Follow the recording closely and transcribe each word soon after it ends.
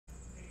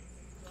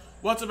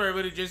What's up,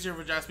 everybody? Jason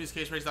here for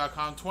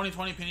JaspysCaseBreaks.com.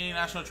 2020 Panini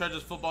National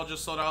Treasures football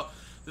just sold out.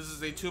 This is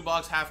a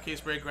 2-box half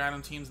case break,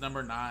 random teams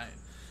number 9.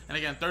 And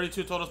again,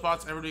 32 total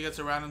spots. Everybody gets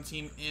a random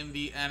team in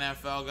the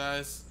NFL,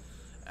 guys.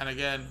 And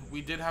again,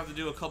 we did have to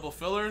do a couple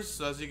fillers.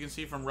 So as you can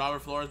see, from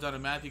Robert Flores down to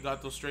Matthew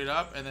got those straight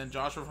up. And then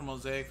Joshua from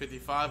Mosaic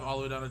 55 all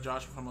the way down to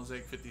Joshua from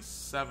Mosaic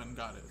 57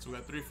 got it. So we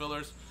got 3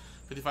 fillers,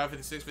 55,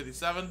 56,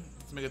 57.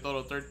 Let's make a total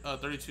of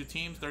 32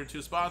 teams,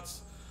 32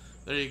 spots.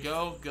 There you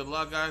go. Good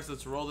luck, guys.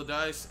 Let's roll the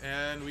dice.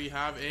 And we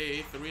have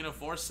a 3 and a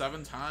 4,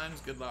 7 times.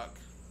 Good luck.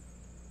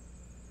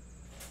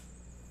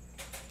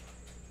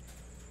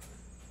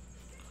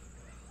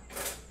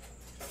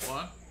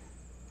 One,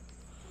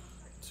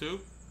 2,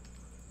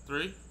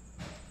 3,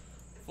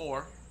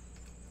 4,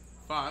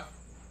 5,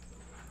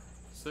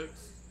 6,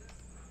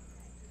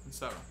 and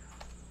 7.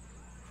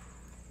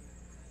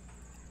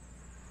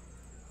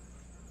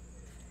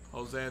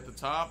 Jose at the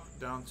top,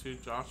 down to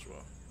Joshua.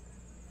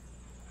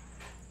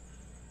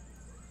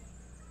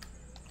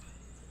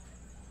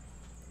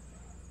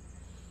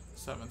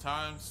 Seven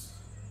times.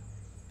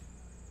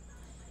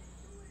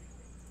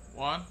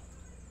 1,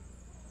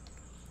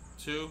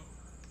 2,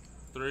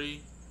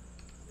 3,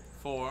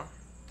 4,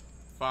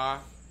 5,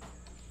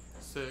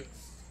 6,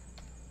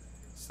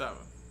 7.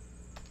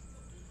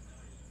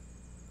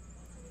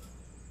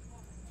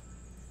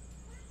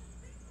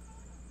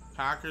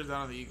 Packers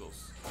down to the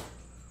Eagles.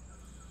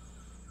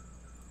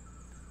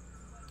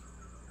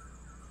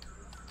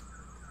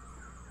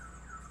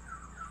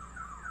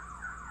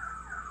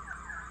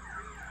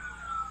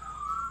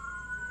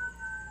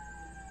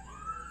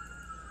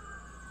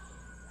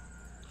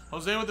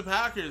 Jose with the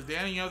Packers,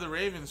 Danny, you have the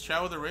Ravens,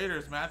 Chad with the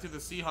Raiders, Matthew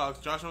with the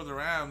Seahawks, Joshua with the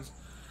Rams,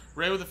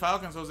 Ray with the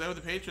Falcons, Jose with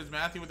the Patriots,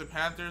 Matthew with the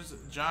Panthers,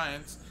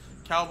 Giants,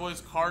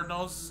 Cowboys,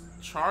 Cardinals,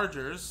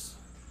 Chargers,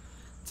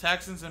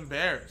 Texans, and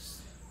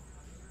Bears.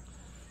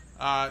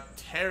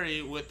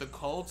 Terry with the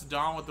Colts,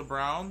 Don with the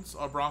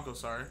Broncos,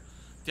 sorry.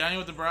 Danny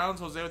with the Browns,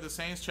 Jose with the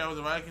Saints, Chad with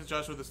the Vikings,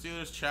 Joshua with the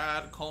Steelers,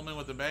 Chad, Coleman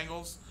with the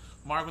Bengals,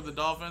 Mark with the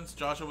Dolphins,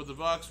 Joshua with the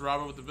Bucks,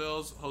 Robert with the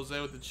Bills, Jose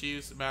with the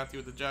Chiefs, Matthew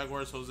with the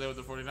Jaguars, Jose with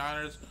the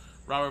 49ers,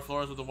 Robert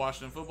Flores with the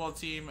Washington football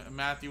team,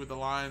 Matthew with the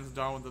Lions,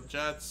 Don with the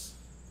Jets,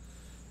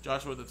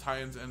 Joshua with the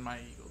Titans, and my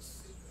Eagles.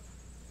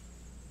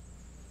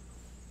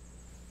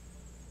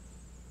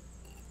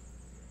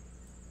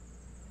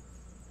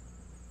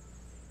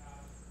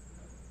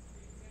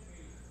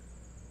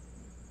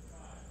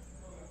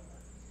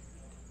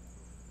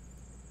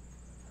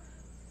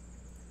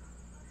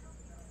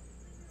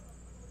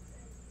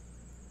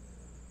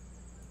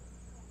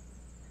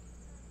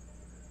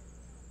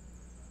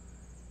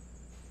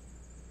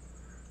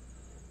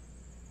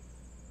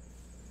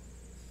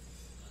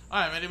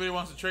 Alright, anybody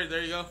wants to trade,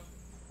 there you go.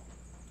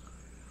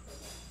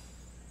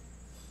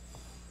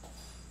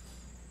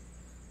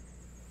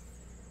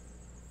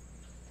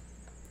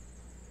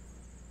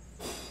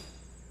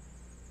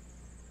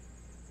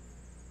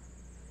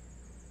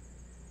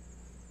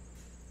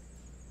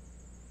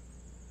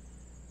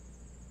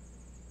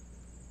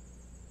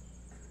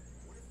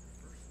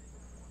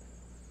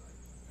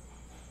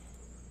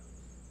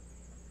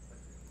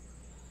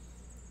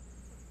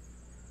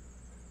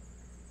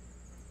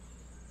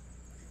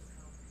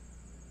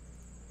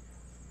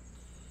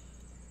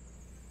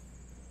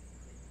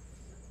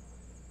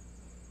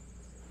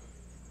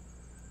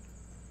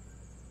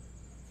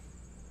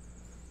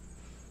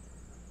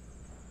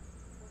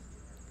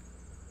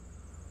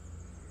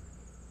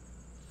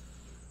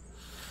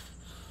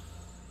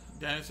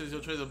 Danny says he'll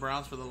trade the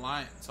Browns for the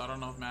Lions. So I don't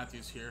know if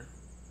Matthew's here.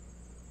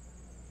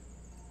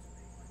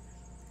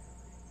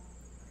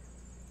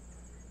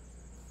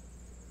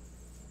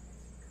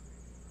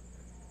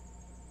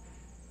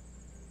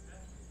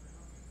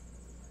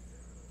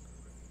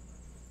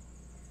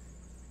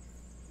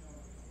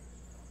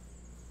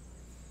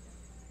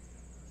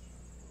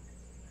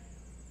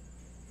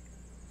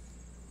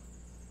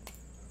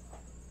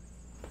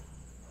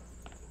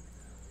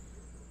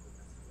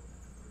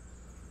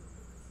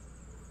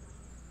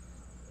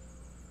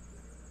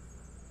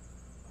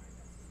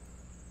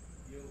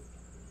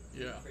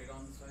 Yeah. Trade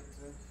on the site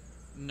today?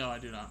 No, I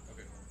do not.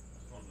 Okay.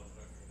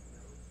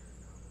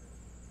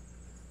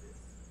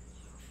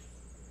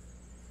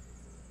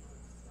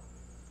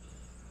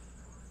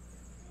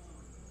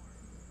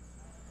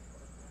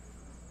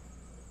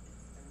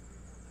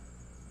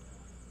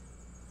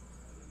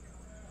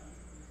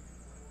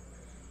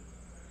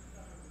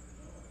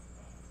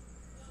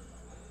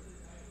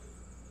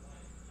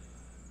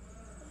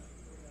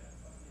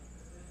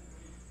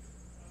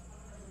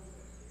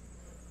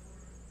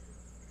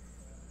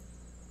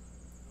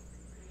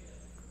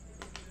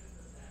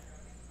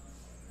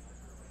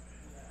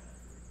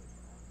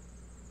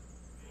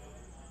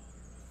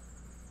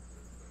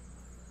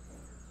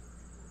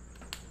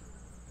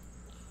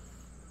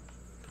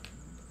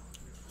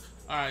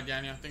 Alright,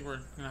 Danny, I think we're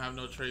going to have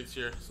no trades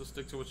here, so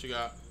stick to what you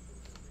got.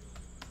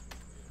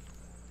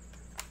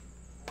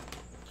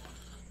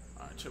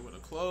 Alright, check with a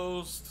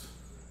closed.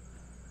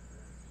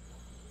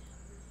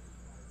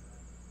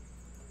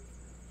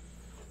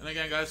 And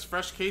again, guys,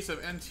 fresh case of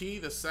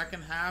NT. The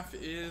second half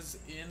is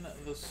in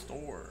the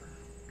store.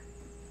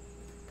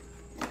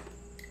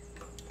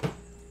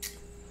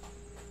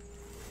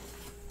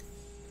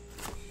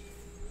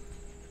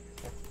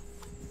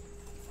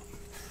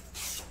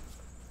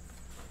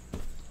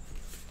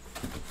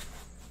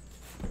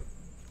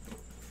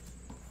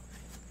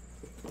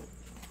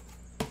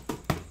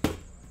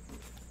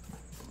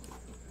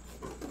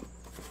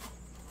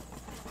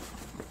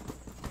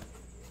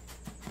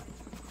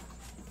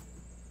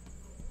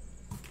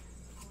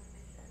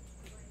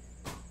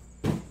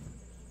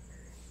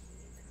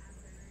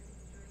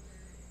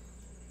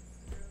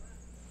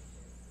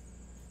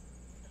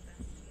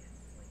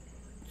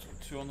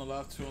 Two on the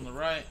left, two on the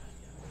right.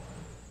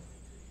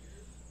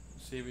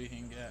 Let's see if we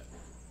can get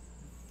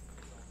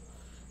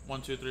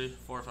 1, 2, 3,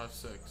 4, 5,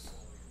 6.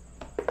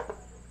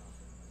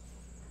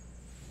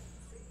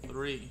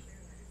 3.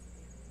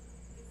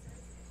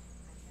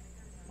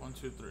 1,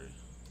 2, 3.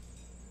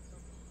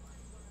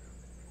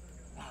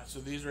 Alright, so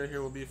these right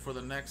here will be for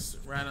the next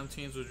random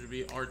teams, which would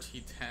be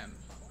RT10.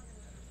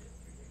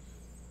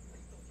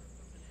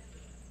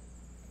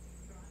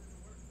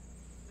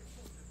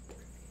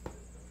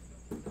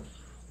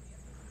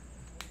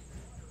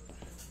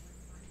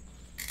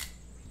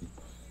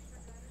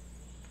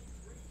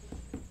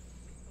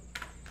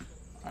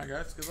 Alright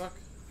guys, good luck.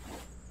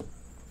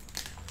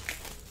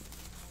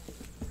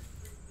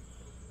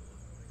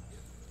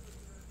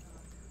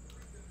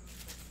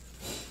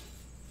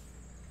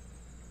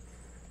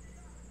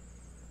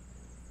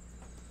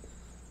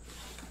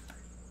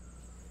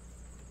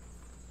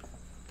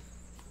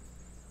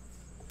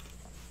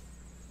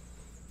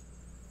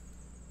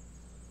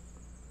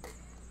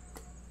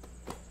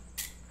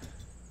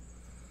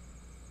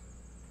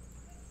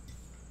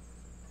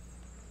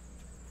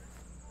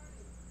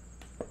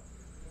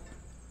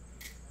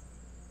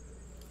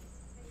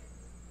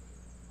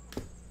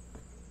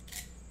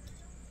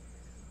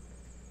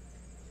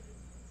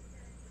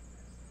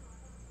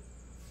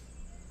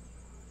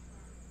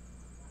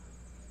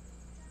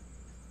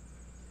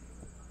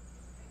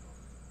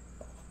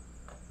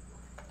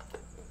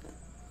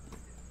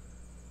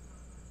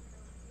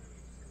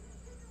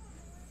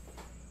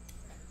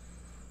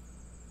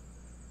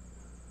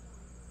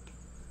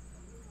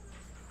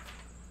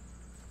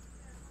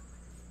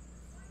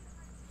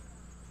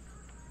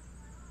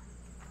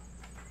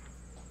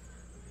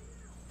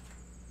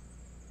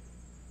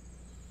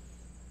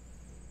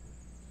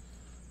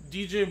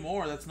 DJ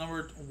Moore, that's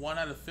number 1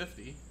 out of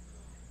 50.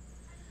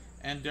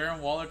 And Darren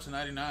Waller to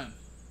 99.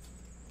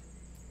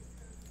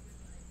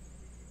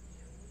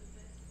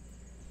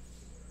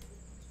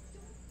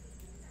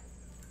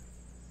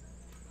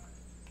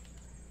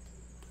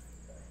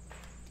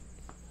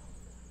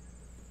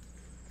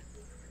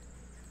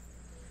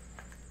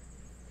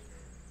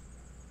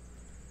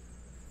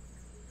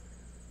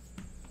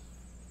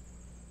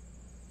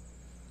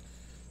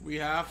 We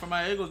have for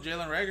my Eagles,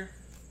 Jalen Reagor.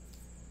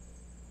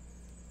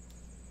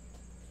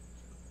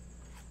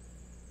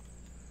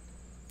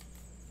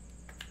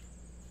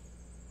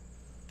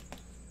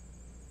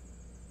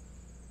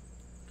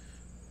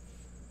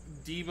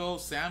 Deebo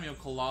Samuel,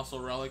 Colossal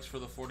Relics for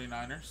the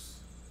 49ers.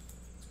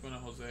 Let's go to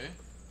Jose.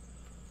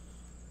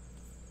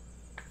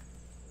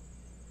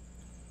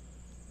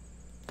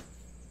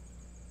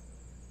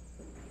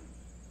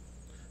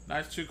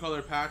 Nice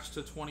 2-color patch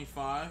to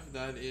 25.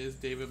 That is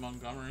David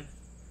Montgomery.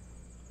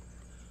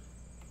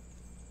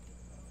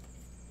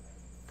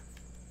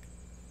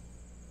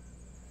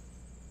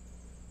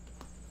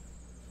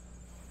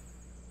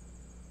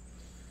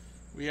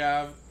 We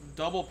have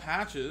double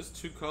patches,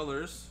 2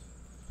 colors.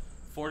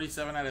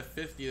 47 out of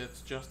 50,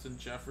 that's Justin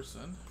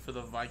Jefferson for the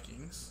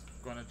Vikings.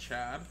 Going to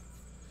Chad.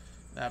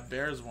 That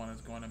Bears one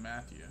is going to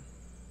Matthew.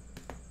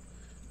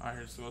 Alright,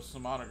 here's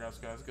some autographs,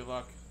 guys. Good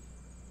luck.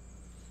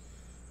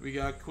 We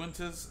got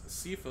Quintus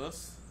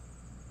Cephas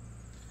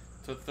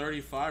to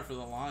 35 for the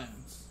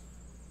Lions.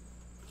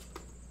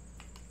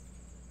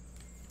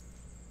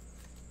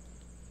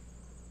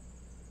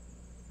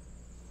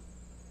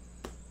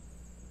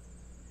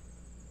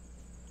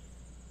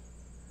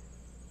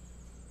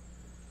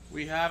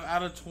 We have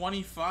out of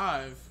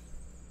 25,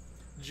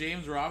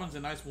 James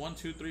Robinson. Nice 1,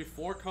 2, 3,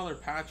 4-color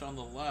patch on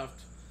the left.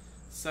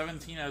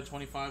 17 out of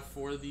 25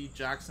 for the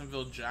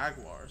Jacksonville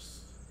Jaguars.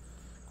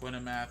 Going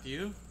to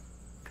Matthew.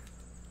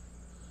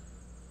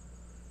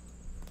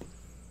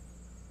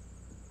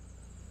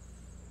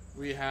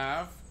 We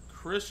have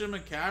Christian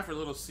McCaffrey,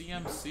 little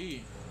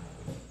CMC.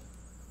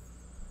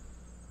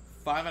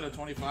 5 out of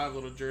 25,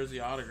 little jersey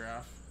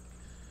autograph.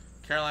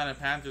 Carolina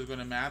Panthers going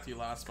to Matthew,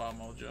 last spot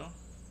mojo.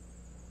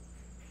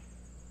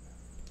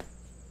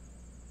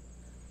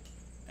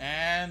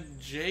 And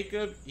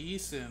Jacob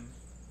Eason,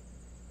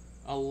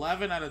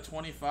 11 out of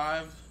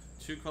 25,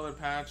 2-color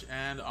patch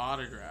and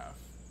autograph.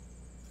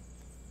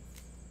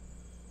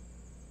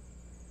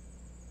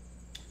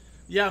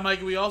 Yeah,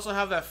 Mike, we also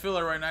have that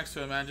filler right next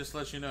to it, man. Just to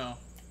let you know.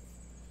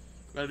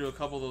 Got to do a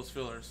couple of those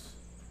fillers.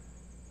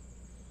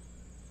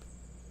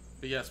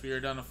 But yes, we are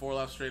down to 4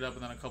 left straight up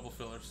and then a couple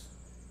fillers.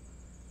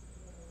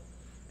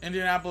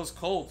 Indianapolis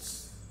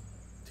Colts.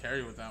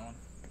 Terry with that one.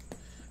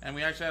 And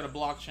we actually had a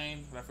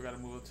blockchain, but I forgot to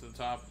move it to the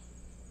top.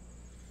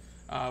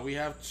 We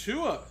have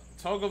Tua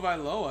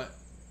Tagovailoa,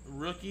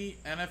 rookie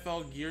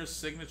NFL Gear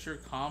signature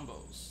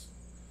combos.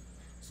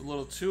 It's a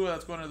little Tua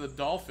that's going to the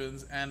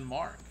Dolphins and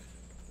Mark.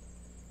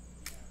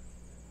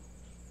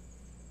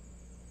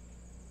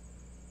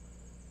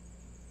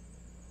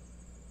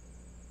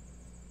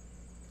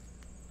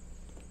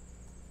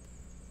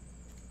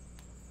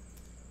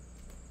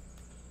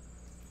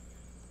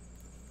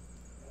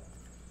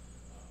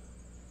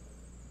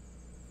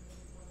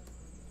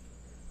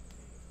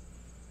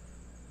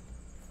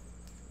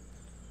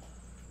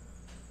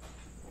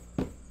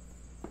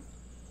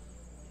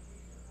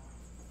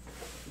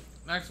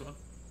 Next one.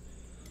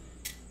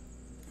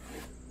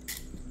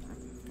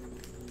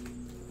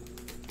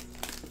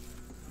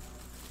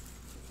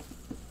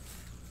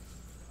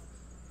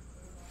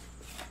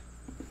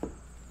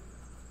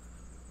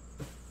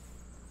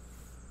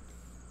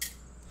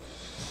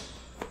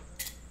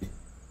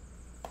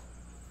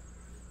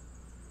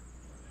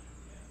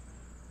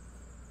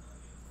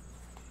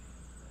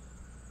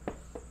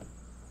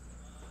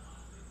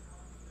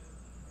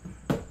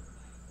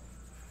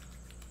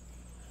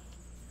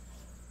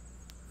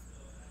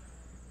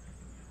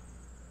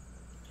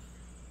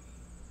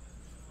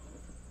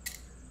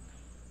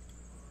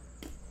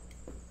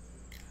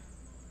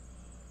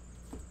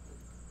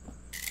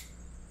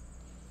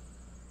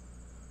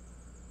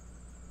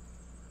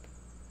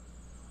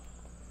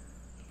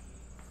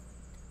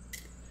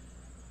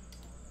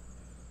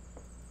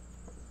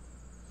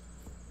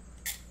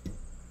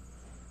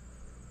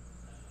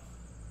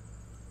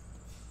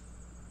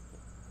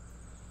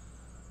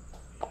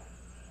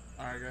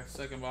 Alright guys,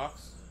 second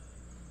box.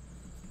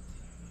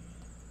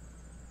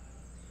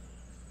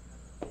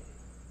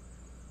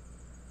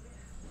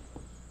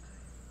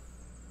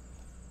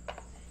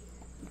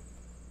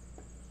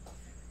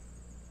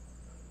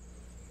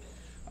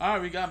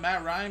 Alright, we got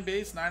Matt Ryan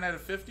base, 9 out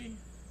of 50.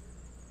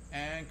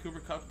 And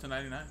Cooper Kupp to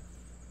 99.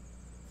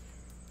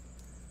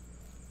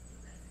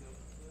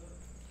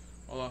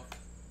 Hold on.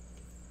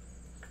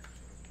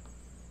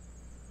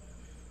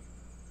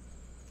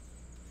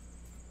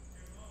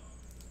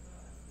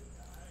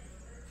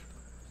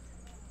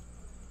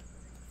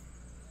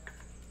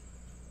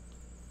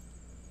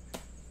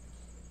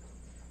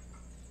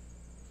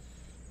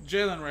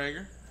 Jalen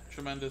Reagor,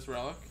 tremendous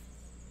relic,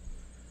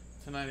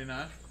 to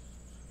 99.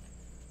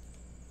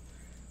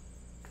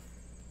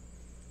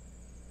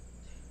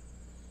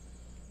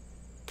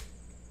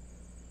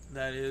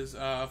 That is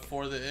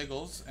for the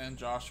Eagles and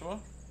Joshua.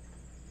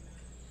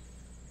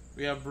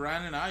 We have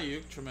Brandon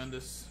Ayuk,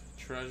 tremendous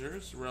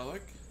treasures,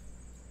 relic,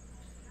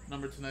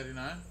 number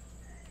 299.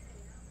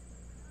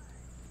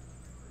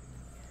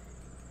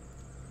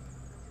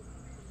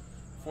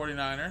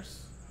 '49ers.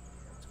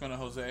 It's going to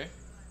Jose.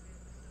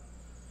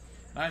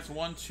 Nice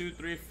 1, 2,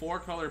 3, 4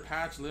 color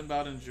patch, Lynn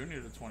Bowden Jr.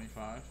 to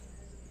 25.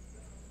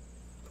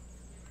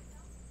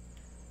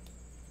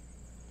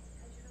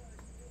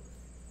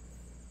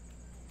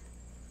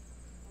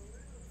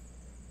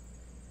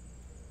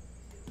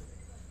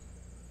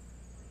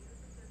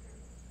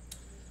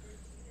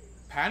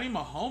 Patty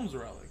Mahomes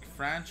relic,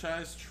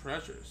 franchise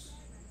treasures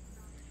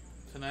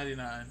to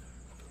 99.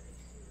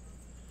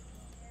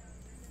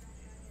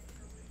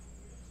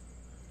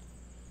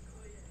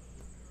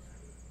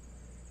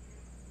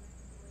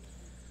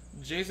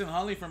 Jason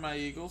Huntley for my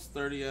Eagles,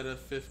 30 out of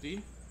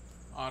 50.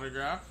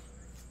 Autograph.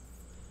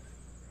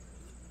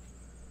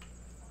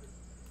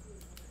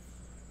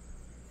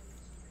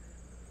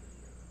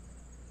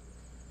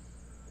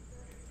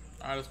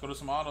 Alright, let's go to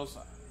some autos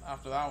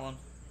after that one.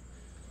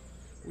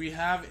 We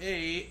have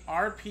a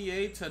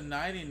RPA to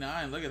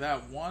 99. Look at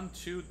that. 1,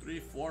 2, 3,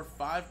 4,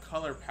 5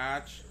 color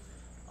patch.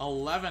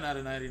 11 out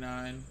of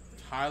 99.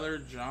 Tyler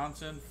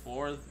Johnson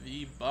for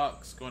the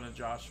Bucks, going to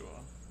Joshua.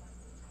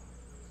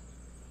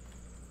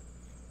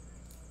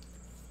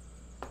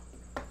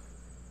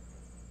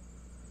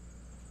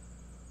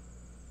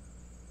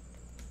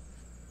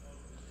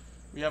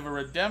 We have a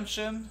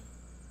redemption.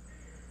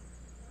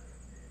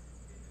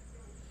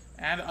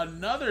 And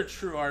another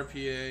true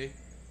RPA.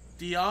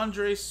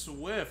 DeAndre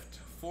Swift,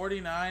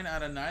 49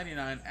 out of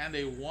 99. And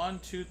a 1,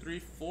 2, 3,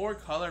 4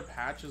 color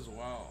patch as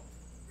well.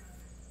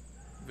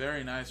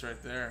 Very nice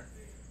right there.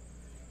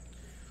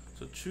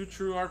 So 2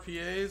 true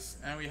RPAs.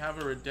 And we have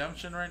a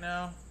redemption right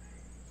now.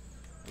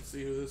 Let's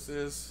see who this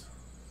is.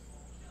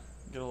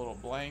 Get a little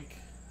blank.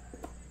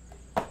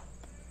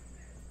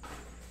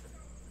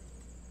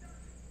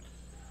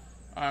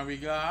 Alright, we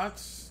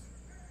got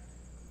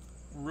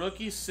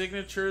rookie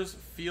signatures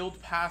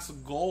field pass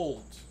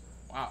gold.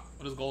 Wow,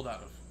 what is gold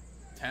out of?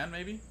 10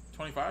 maybe?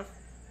 25?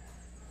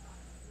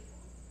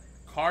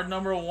 Card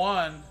number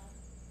 1.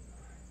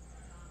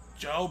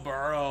 Joe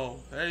Burrow.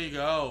 There you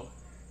go.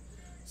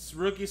 It's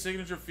rookie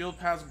signature field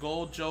pass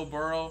gold, Joe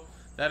Burrow.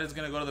 That is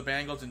going to go to the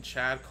Bengals and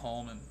Chad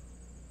Coleman.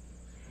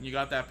 And you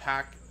got that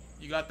pack.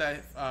 You got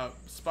that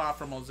spot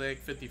from Mosaic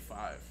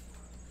 55.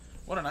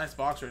 What a nice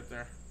box right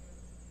there.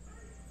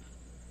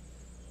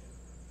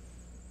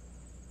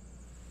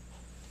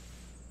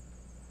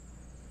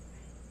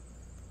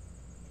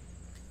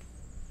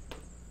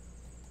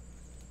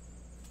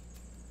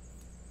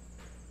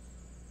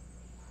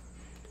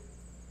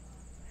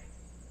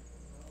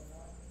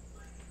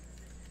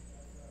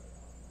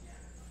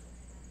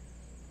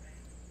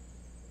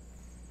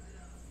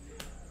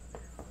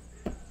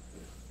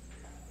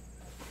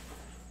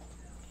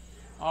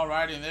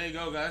 Alrighty, and there you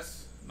go,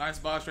 guys. Nice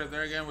box right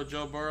there again with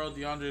Joe Burrow,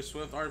 DeAndre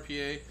Swift,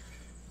 RPA,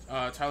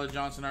 Tyler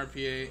Johnson,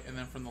 RPA, and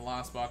then from the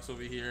last box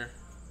over here,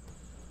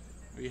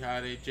 we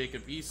had a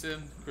Jacob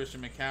Eason,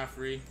 Christian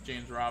McCaffrey,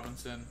 James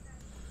Robinson.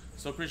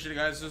 So appreciate it,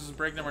 guys. This is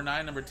break number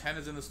 9. Number 10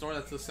 is in the store.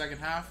 That's the second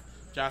half.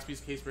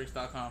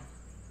 JaspysCaseBreaks.com.